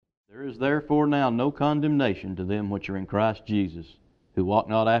There is therefore now no condemnation to them which are in Christ Jesus, who walk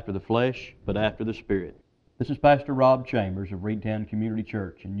not after the flesh, but after the Spirit. This is Pastor Rob Chambers of Reedtown Community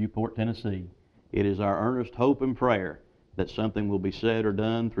Church in Newport, Tennessee. It is our earnest hope and prayer that something will be said or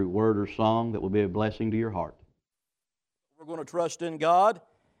done through word or song that will be a blessing to your heart. We're going to trust in God.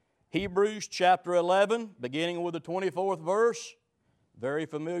 Hebrews chapter 11, beginning with the 24th verse. Very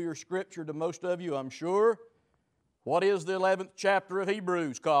familiar scripture to most of you, I'm sure. What is the 11th chapter of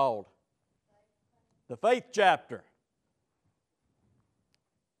Hebrews called? The faith chapter.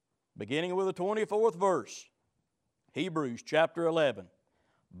 Beginning with the 24th verse. Hebrews chapter 11.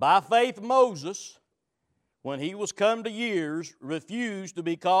 By faith Moses, when he was come to years, refused to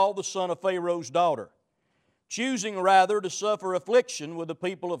be called the son of Pharaoh's daughter, choosing rather to suffer affliction with the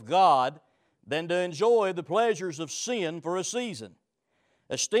people of God than to enjoy the pleasures of sin for a season,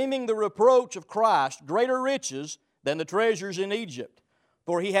 esteeming the reproach of Christ greater riches than the treasures in Egypt,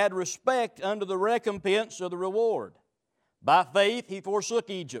 for he had respect unto the recompense of the reward. By faith he forsook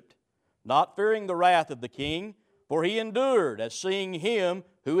Egypt, not fearing the wrath of the king, for he endured as seeing him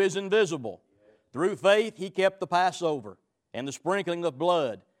who is invisible. Through faith he kept the Passover and the sprinkling of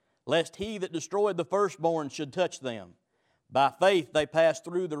blood, lest he that destroyed the firstborn should touch them. By faith they passed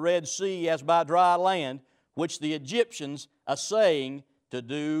through the Red Sea as by dry land, which the Egyptians, assaying to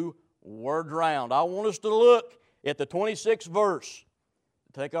do, were drowned. I want us to look at the 26th verse.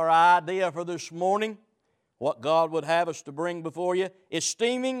 Take our idea for this morning, what God would have us to bring before you.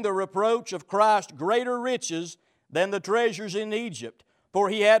 Esteeming the reproach of Christ greater riches than the treasures in Egypt, for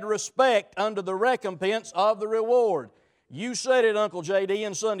he had respect unto the recompense of the reward. You said it, Uncle J.D.,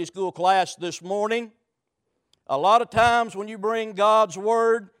 in Sunday school class this morning. A lot of times when you bring God's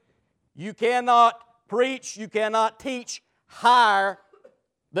Word, you cannot preach, you cannot teach higher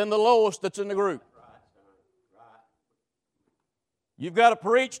than the lowest that's in the group. You've got to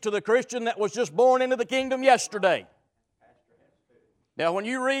preach to the Christian that was just born into the kingdom yesterday. Now, when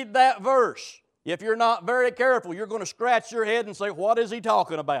you read that verse, if you're not very careful, you're going to scratch your head and say, what is he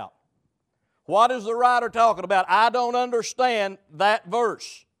talking about? What is the writer talking about? I don't understand that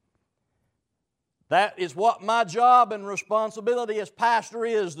verse. That is what my job and responsibility as pastor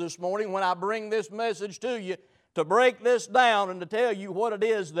is this morning when I bring this message to you, to break this down and to tell you what it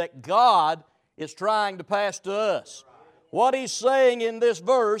is that God is trying to pass to us. What he's saying in this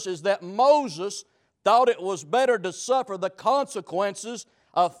verse is that Moses thought it was better to suffer the consequences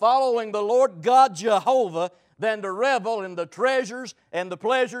of following the Lord God Jehovah than to revel in the treasures and the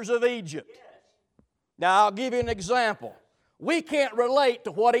pleasures of Egypt. Now, I'll give you an example. We can't relate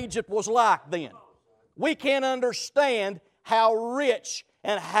to what Egypt was like then. We can't understand how rich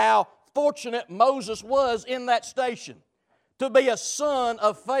and how fortunate Moses was in that station to be a son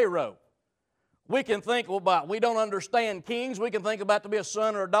of Pharaoh. We can think, well, we don't understand kings. We can think about to be a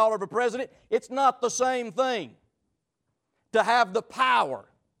son or a daughter of a president. It's not the same thing. To have the power,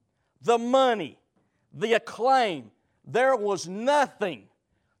 the money, the acclaim. There was nothing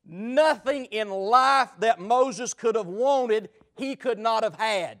in life that Moses could have wanted he could not have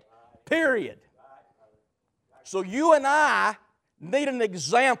had. Period. So you and I need an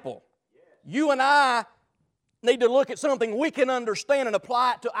example. You and I need to look at something we can understand and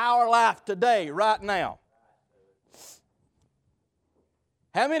apply it to our life today, right now.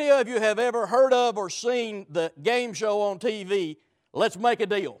 How many of you have ever heard of or seen the game show on TV, Let's Make a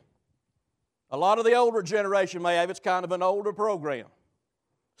Deal? A lot of the older generation may have. It's kind of an older program.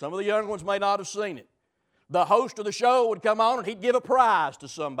 Some of the younger ones may not have seen it. The host of the show would come on and he'd give a prize to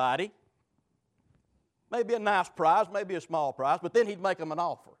somebody. Maybe a nice prize, maybe a small prize, but then he'd make them an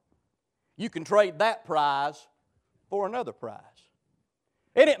offer. You can trade that prize for another prize.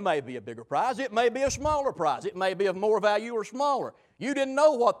 And it may be a bigger prize, it may be a smaller prize, it may be of more value or smaller. You didn't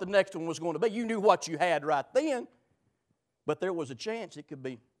know what the next one was going to be. You knew what you had right then, but there was a chance it could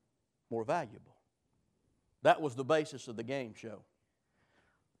be more valuable. That was the basis of the game show.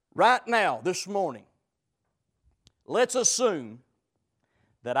 Right now, this morning, let's assume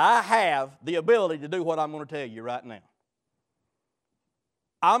that I have the ability to do what I'm going to tell you right now.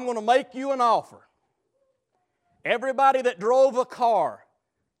 I'm going to make you an offer. Everybody that drove a car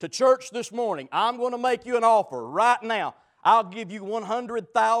to church this morning, I'm going to make you an offer right now. I'll give you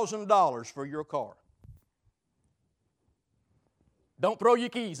 $100,000 for your car. Don't throw your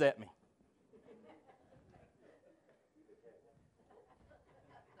keys at me.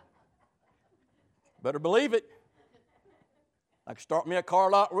 Better believe it. I can start me a car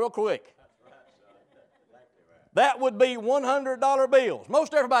lot real quick. That would be $100 bills.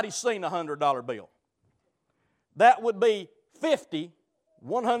 Most everybody's seen a $100 bill. That would be 50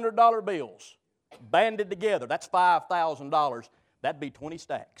 $100 bills banded together. That's $5,000. That'd be 20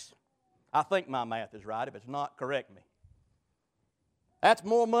 stacks. I think my math is right. If it's not, correct me. That's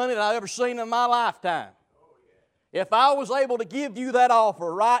more money than I've ever seen in my lifetime. If I was able to give you that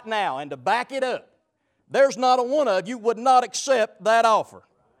offer right now and to back it up, there's not a one of you would not accept that offer.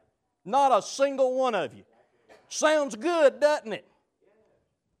 Not a single one of you. Sounds good, doesn't it?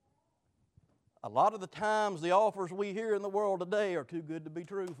 A lot of the times the offers we hear in the world today are too good to be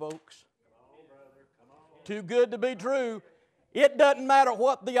true, folks. Too good to be true. It doesn't matter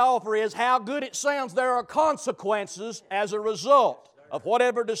what the offer is, how good it sounds, there are consequences as a result of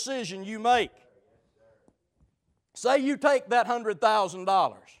whatever decision you make. Say you take that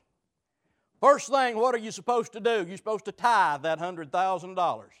 $100,000. First thing, what are you supposed to do? You're supposed to tithe that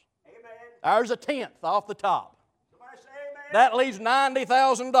 $100,000. There's a tenth off the top. That leaves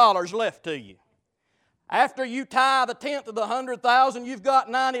 $90,000 left to you. After you tithe a tenth of the $100,000, you've got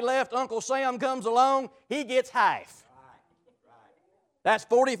 90 left. Uncle Sam comes along, he gets half. That's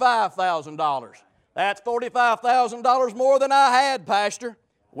 $45,000. That's $45,000 more than I had, Pastor.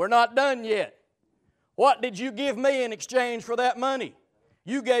 We're not done yet. What did you give me in exchange for that money?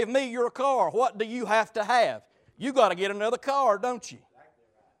 You gave me your car. What do you have to have? You got to get another car, don't you?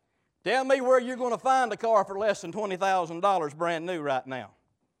 Tell me where you're going to find a car for less than $20,000 brand new right now.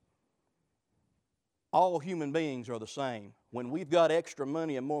 All human beings are the same. When we've got extra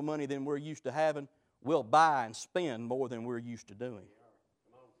money and more money than we're used to having, we'll buy and spend more than we're used to doing.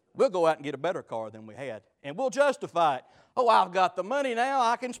 We'll go out and get a better car than we had, and we'll justify it. Oh, I've got the money now,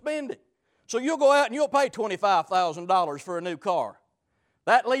 I can spend it. So you'll go out and you'll pay $25,000 for a new car.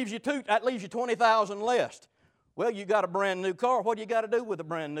 That leaves you $20,000 less. Well, you got a brand new car. What do you got to do with a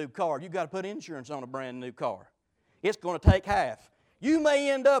brand new car? You got to put insurance on a brand new car. It's going to take half. You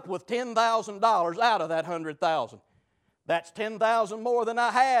may end up with $10,000 out of that $100,000. That's $10,000 more than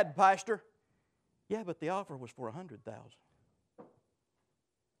I had, Pastor. Yeah, but the offer was for $100,000.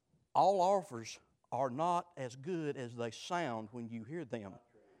 All offers are not as good as they sound when you hear them.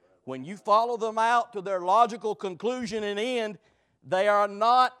 When you follow them out to their logical conclusion and end, they are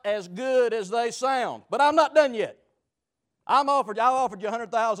not as good as they sound. But I'm not done yet. I've offered you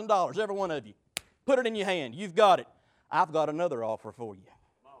 $100,000, every one of you. Put it in your hand. You've got it. I've got another offer for you.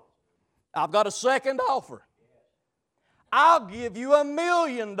 I've got a second offer. I'll give you $1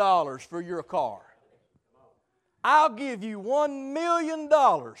 million for your car. I'll give you $1 million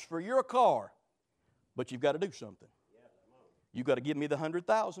for your car. But you've got to do something. You've got to give me the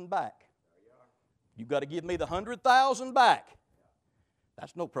 $100,000 back. You've got to give me the $100,000 back.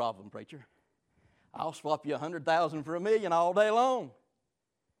 That's no problem, preacher. I'll swap you $100,000 for $1 million all day long.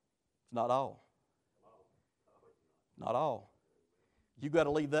 It's not all. Not all. You've got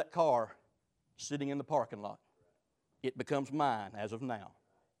to leave that car sitting in the parking lot. It becomes mine as of now.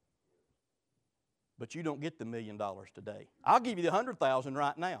 But you don't get the $1 million today. I'll give you the $100,000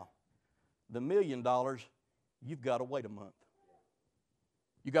 right now. The $1 million, you've got to wait a month.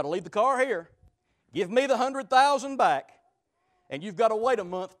 You've got to leave the car here, give me the $100,000 back, and you've got to wait a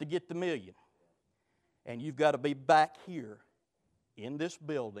month to get the $1 million. And you've got to be back here in this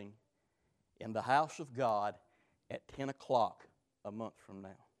building in the house of God at 10 o'clock a month from now.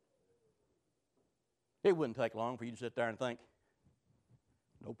 It wouldn't take long for you to sit there and think,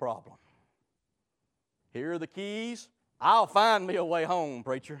 no problem. Here are the keys. I'll find me a way home,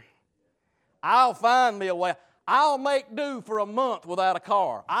 preacher. I'll find me a way. I'll make do for a month without a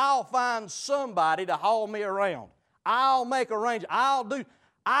car. I'll find somebody to haul me around. I'll make arrangements.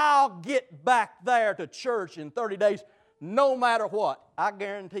 I'll get back there to church in 30 days no matter what. I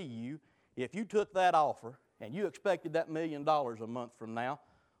guarantee you, if you took that offer and you expected that $1 million a month from now,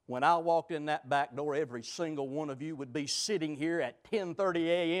 when I walked in that back door, every single one of you would be sitting here at 10:30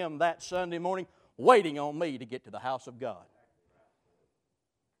 a.m. that Sunday morning waiting on me to get to the house of God.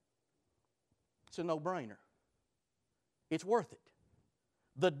 It's a no-brainer. It's worth it.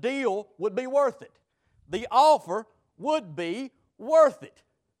 The deal would be worth it. The offer would be worth it.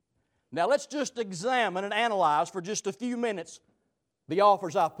 Now let's just examine and analyze for just a few minutes the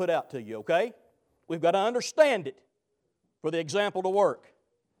offers I've put out to you, okay? We've got to understand it for the example to work.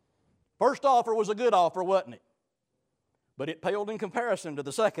 First offer was a good offer, wasn't it? But it paled in comparison to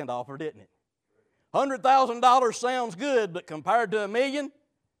the second offer, didn't it? $100,000 sounds good, but compared to $1 million,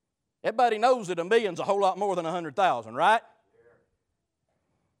 everybody knows that $1 million's a whole lot more than $100,000, right?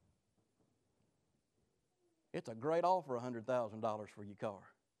 It's a great offer, $100,000 for your car.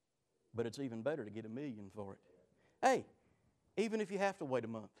 But it's even better to get $1 million for it. Hey, even if you have to wait a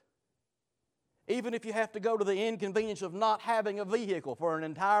month, even if you have to go to the inconvenience of not having a vehicle for an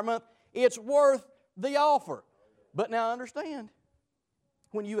entire month, it's worth the offer. But now understand,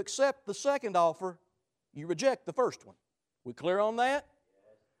 when you accept the second offer, you reject the first one. We clear on that?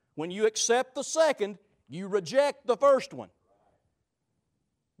 When you accept the second, you reject the first one.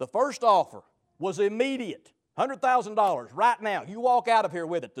 The first offer was immediate. $100,000 right now. You walk out of here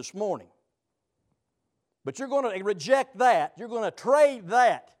with it this morning. But you're going to reject that. You're going to trade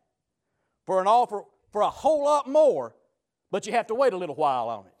that for an offer for a whole lot more, but you have to wait a little while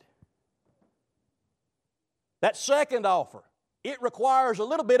on it. That second offer, it requires a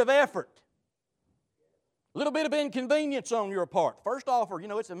little bit of effort, a little bit of inconvenience on your part. The first offer,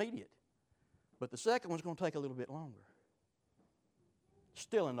 it's immediate. But the second one's going to take a little bit longer.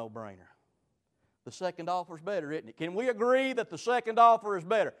 Still a no-brainer. The second offer is better, isn't it? Can we agree that the second offer is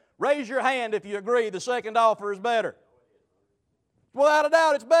better? Raise your hand if you agree the second offer is better. Without a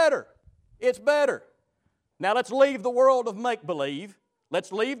doubt, it's better. It's better. Now let's leave the world of make-believe.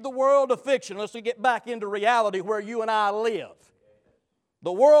 Let's leave the world of fiction. Let's get back into reality where you and I live.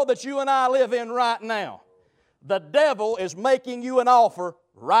 The world that you and I live in right now. The devil is making you an offer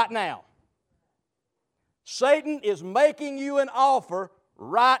right now. Satan is making you an offer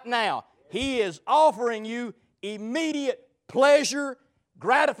right now. He is offering you immediate pleasure,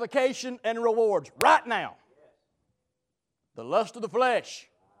 gratification, and rewards right now. The lust of the flesh,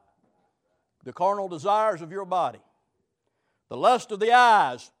 the carnal desires of your body, the lust of the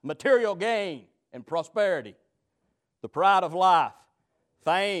eyes, material gain and prosperity, the pride of life,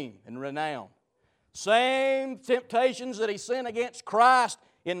 fame and renown. Same temptations that he sent against Christ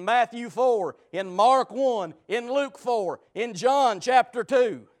in Matthew 4, in Mark 1, in Luke 4, in John chapter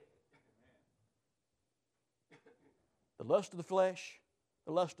 2. The lust of the flesh,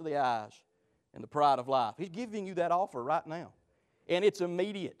 the lust of the eyes, and the pride of life. He's giving you that offer right now. And it's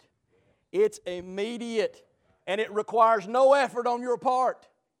immediate. It's immediate. And it requires no effort on your part.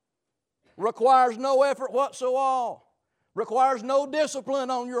 Requires no effort whatsoever. Requires no discipline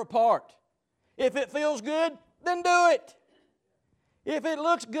on your part. If it feels good, then do it. If it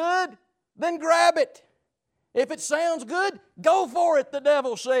looks good, then grab it. If it sounds good, go for it, the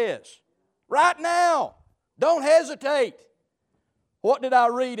devil says. Right now. Don't hesitate. What did I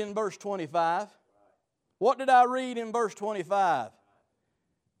read in verse 25? What did I read in verse 25?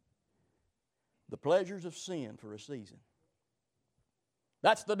 The pleasures of sin for a season.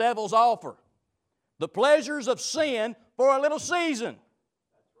 That's the devil's offer. The pleasures of sin for a little season.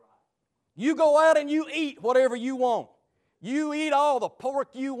 You go out and you eat whatever you want. You eat all the pork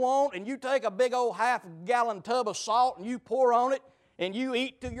you want, and you take a big old half-gallon tub of salt and you pour on it, and you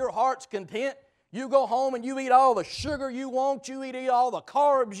eat to your heart's content. You go home and you eat all the sugar you want. You eat all the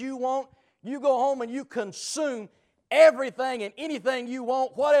carbs you want. You go home and you consume everything and anything you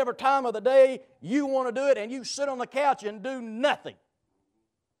want, whatever time of the day you want to do it, and you sit on the couch and do nothing.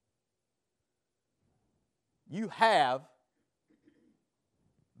 You have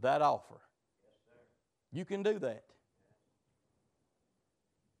that offer. You can do that.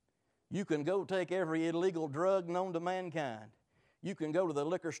 You can go take every illegal drug known to mankind. You can go to the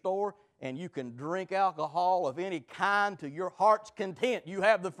liquor store and you can drink alcohol of any kind to your heart's content. You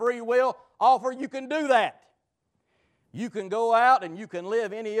have the free will offer, you can do that. You can go out and you can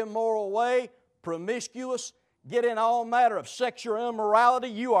live any immoral way, promiscuous, get in all matter of sexual immorality.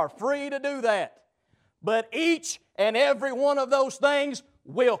 You are free to do that. But each and every one of those things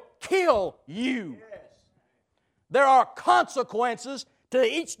will kill you. There are consequences to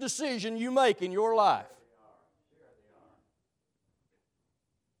each decision you make in your life.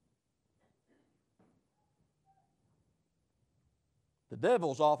 The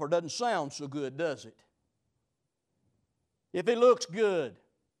devil's offer doesn't sound so good, does it? If it looks good,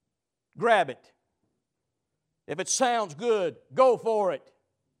 grab it. If it sounds good, go for it.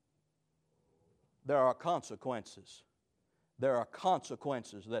 There are consequences. There are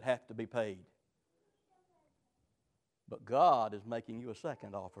consequences that have to be paid. But God is making you a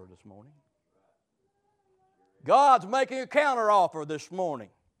second offer this morning. God's making a counter offer this morning.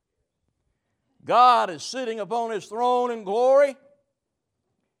 God is sitting upon His throne in glory.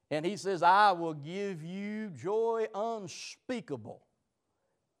 And He says, I will give you joy unspeakable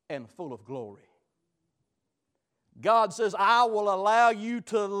and full of glory. God says, I will allow you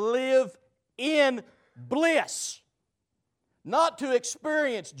to live in bliss. Not to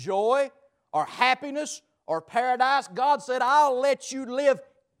experience joy or happiness or paradise. God said, I'll let you live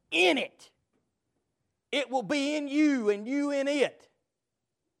in it. It will be in you and you in it.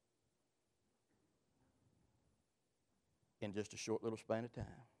 In just a short little span of time.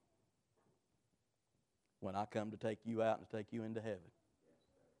 When I come to take you out and to take you into heaven.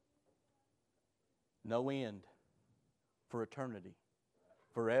 No end for eternity.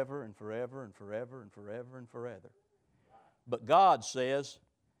 Forever and forever and forever and forever and forever. But God says,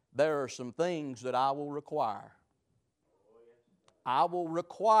 there are some things that I will require. I will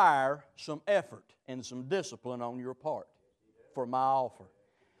require some effort and some discipline on your part for my offer.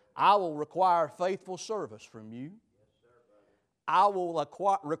 I will require faithful service from you. I will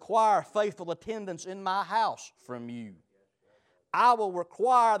require faithful attendance in my house from you. I will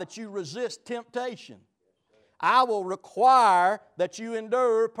require that you resist temptation. I will require that you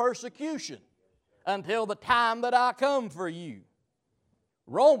endure persecution until the time that I come for you.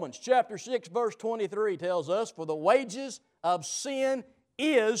 Romans chapter 6 verse 23 tells us, for the wages of sin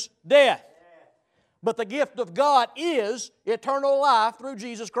is death. But the gift of God is eternal life through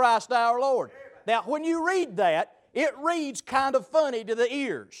Jesus Christ our Lord. Now, when you read that, it reads kind of funny to the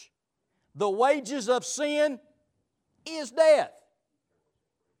ears. The wages of sin is death.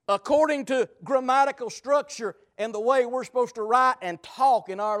 According to grammatical structure and the way we're supposed to write and talk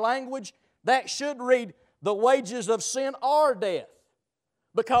in our language, that should read, the wages of sin are death.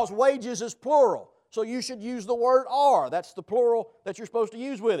 Because wages is plural. So you should use the word are. That's the plural that you're supposed to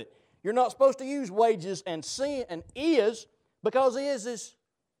use with it. You're not supposed to use wages and sin and is, because is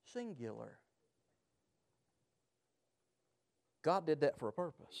singular. God did that for a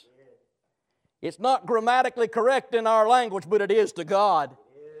purpose. It's not grammatically correct in our language, but it is to God.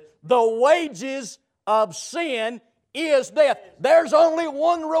 The wages of sin is death. There's only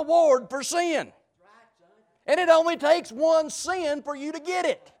one reward for sin. And it only takes one sin for you to get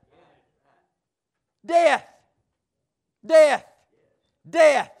it. Death. Death.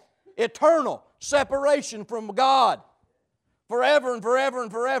 Death. Eternal separation from God. Forever and forever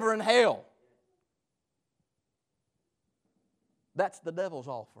and forever in hell. That's the devil's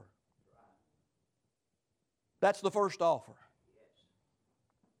offer. That's the first offer.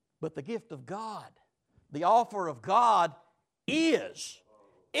 But the gift of God, the offer of God is.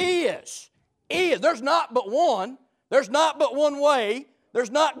 There's not but one. There's not but one way.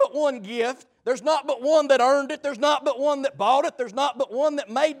 There's not but one gift. There's not but one that earned it. There's not but one that bought it. There's not but one that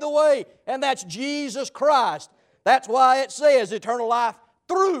made the way. And that's Jesus Christ. That's why it says eternal life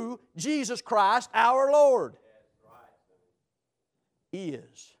through Jesus Christ our Lord.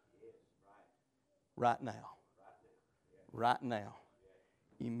 Is. Right now. Right now.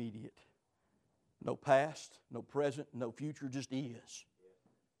 Immediate. No past, no present, no future, just is.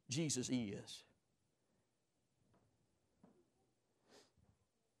 Jesus is.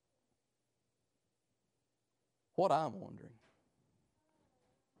 What I'm wondering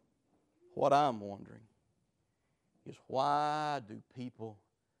is, why do people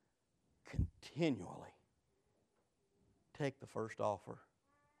continually take the first offer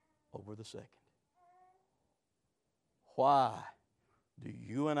over the second? Why do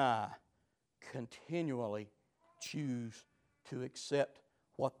you and I continually choose to accept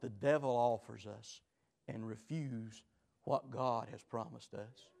what the devil offers us and refuse what God has promised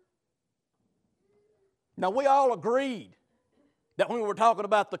us? Now, we all agreed that when we were talking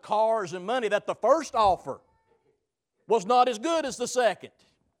about the cars and money, that the first offer was not as good as the second.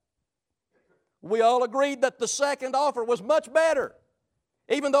 We all agreed that the second offer was much better,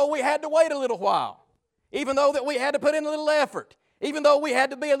 even though we had to wait a little while, even though that we had to put in a little effort, even though we had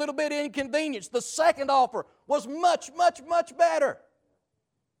to be a little bit inconvenienced. The second offer was much, much, much better.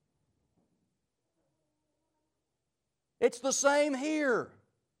 It's the same here.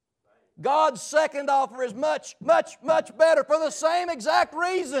 God's second offer is much, much, much better for the same exact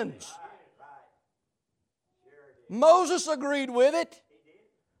reasons. Moses agreed with it.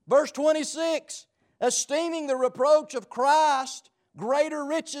 Verse 26, esteeming the reproach of Christ greater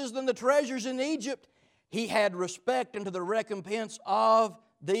riches than the treasures in Egypt, he had respect unto the recompense of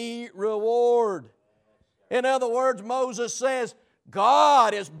the reward. In other words, Moses says,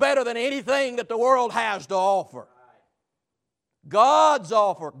 God is better than anything that the world has to offer. God's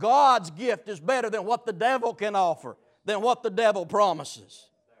offer, God's gift is better than what the devil can offer, than what the devil promises.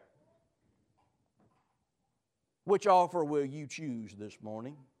 Which offer will you choose this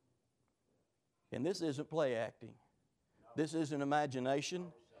morning? And this isn't play acting. This isn't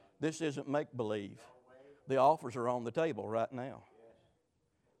imagination. This isn't make-believe. The offers are on the table right now.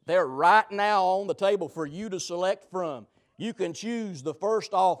 They're right now on the table for you to select from. You can choose the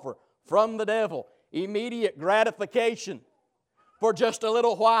first offer from the devil. Immediate gratification for just a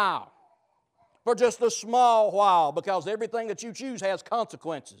little while. For just a small while, because everything that you choose has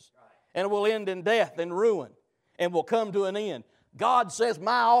consequences and will end in death and ruin and will come to an end. God says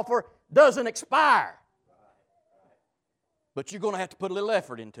my offer doesn't expire. But you're going to have to put a little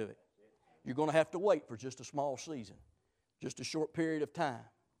effort into it. You're going to have to wait for just a small season, just a short period of time.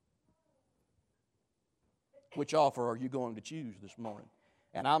 Which offer are you going to choose this morning?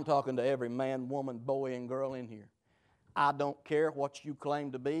 And I'm talking to every man, woman, boy, and girl in here. I don't care what you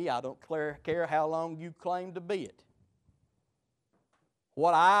claim to be. I don't care how long you claim to be it.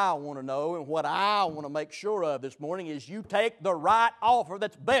 What I want to know and what I want to make sure of this morning is you take the right offer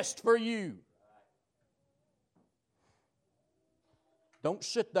that's best for you. Don't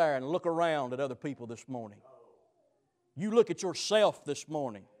sit there and look around at other people this morning. You look at yourself this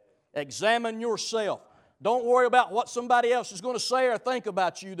morning. Examine yourself. Don't worry about what somebody else is going to say or think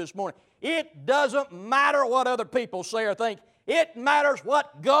about you this morning. It doesn't matter what other people say or think. It matters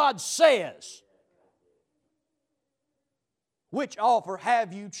what God says. Which offer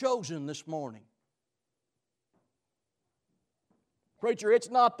have you chosen this morning? Preacher, it's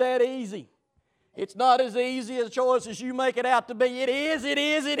not that easy. It's not as easy a choice as you make it out to be. It is.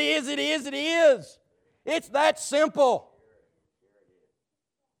 It's that simple.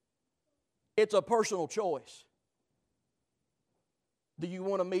 It's a personal choice. Do you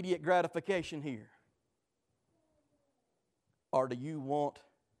want immediate gratification here? Or do you want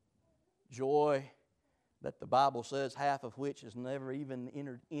joy that the Bible says half of which has never even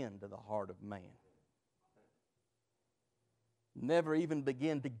entered into the heart of man? Never even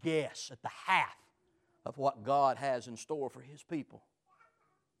begin to guess at the half of what God has in store for His people.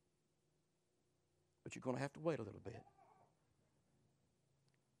 But you're going to have to wait a little bit.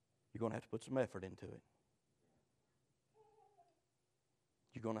 You're going to have to put some effort into it.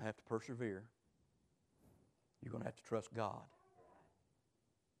 You're going to have to persevere. You're going to have to trust God.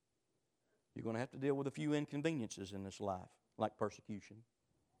 You're going to have to deal with a few inconveniences in this life, like persecution,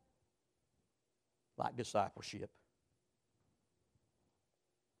 like discipleship.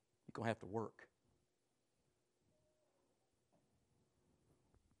 You're going to have to work.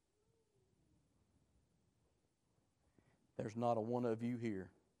 There's not a one of you here,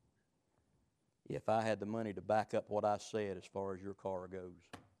 if I had the money to back up what I said as far as your car goes,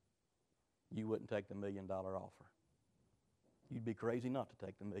 you wouldn't take the $1 million offer. You'd be crazy not to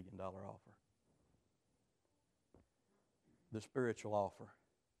take the $1 million offer. The spiritual offer,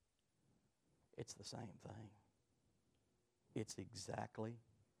 it's the same thing. It's exactly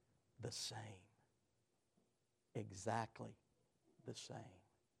the same. Exactly the same.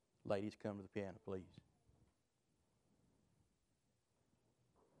 Ladies, come to the piano, please.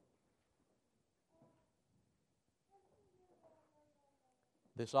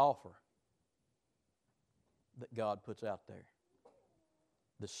 This offer that God puts out there,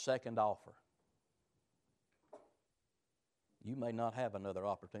 the second offer, you may not have another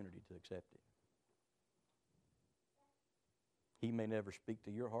opportunity to accept it. He may never speak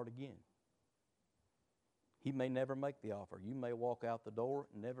to your heart again. He may never make the offer. You may walk out the door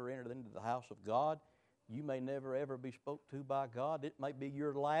and never enter into the house of God. You may never ever be spoke to by God. It may be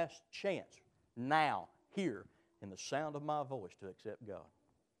your last chance now, here, in the sound of my voice to accept God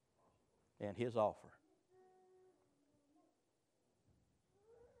and His offer.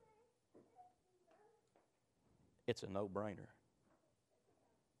 It's a no-brainer.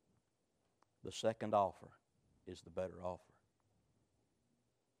 The second offer is the better offer.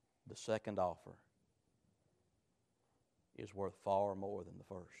 The second offer is worth far more than the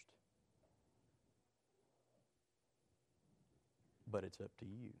first. But it's up to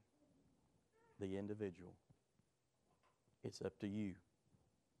you, the individual. It's up to you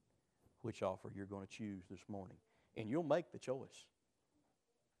which offer you're going to choose this morning. And you'll make the choice.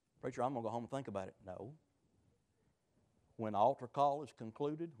 Preacher, I'm going to go home and think about it. No. When altar call is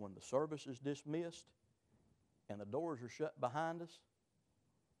concluded, when the service is dismissed, and the doors are shut behind us,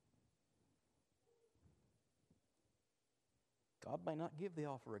 God may not give the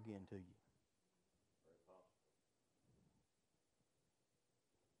offer again to you.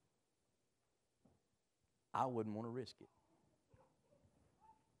 I wouldn't want to risk it.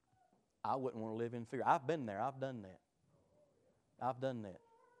 I wouldn't want to live in fear. I've been there. I've done that. I've done that.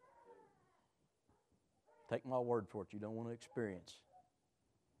 Take my word for it. You don't want to experience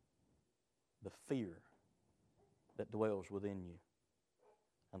the fear that dwells within you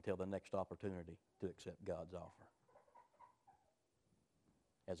until the next opportunity to accept God's offer.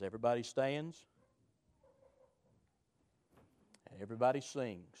 As everybody stands and everybody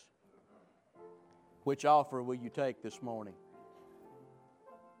sings, which offer will you take this morning?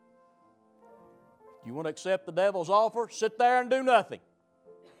 You want to accept the devil's offer? Sit there and do nothing.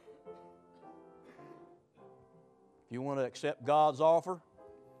 If you want to accept God's offer,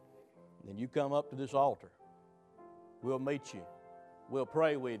 then you come up to this altar. We'll meet you. We'll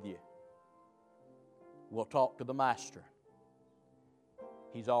pray with you. We'll talk to the Master.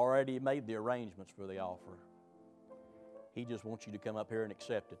 He's already made the arrangements for the offer. He just wants you to come up here and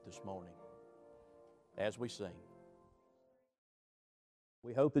accept it this morning as we sing.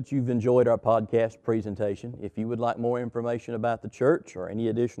 We hope that you've enjoyed our podcast presentation. If you would like more information about the church or any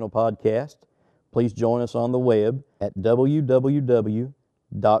additional podcast, please join us on the web at www.rydentown.org.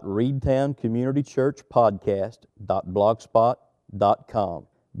 reidtowncommunitychurchpodcast.blogspot.com.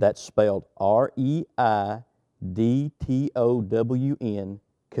 That's spelled REIDTOWN,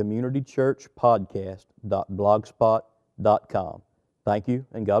 communitychurchpodcast.blogspot.com. Thank you,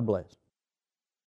 and God bless.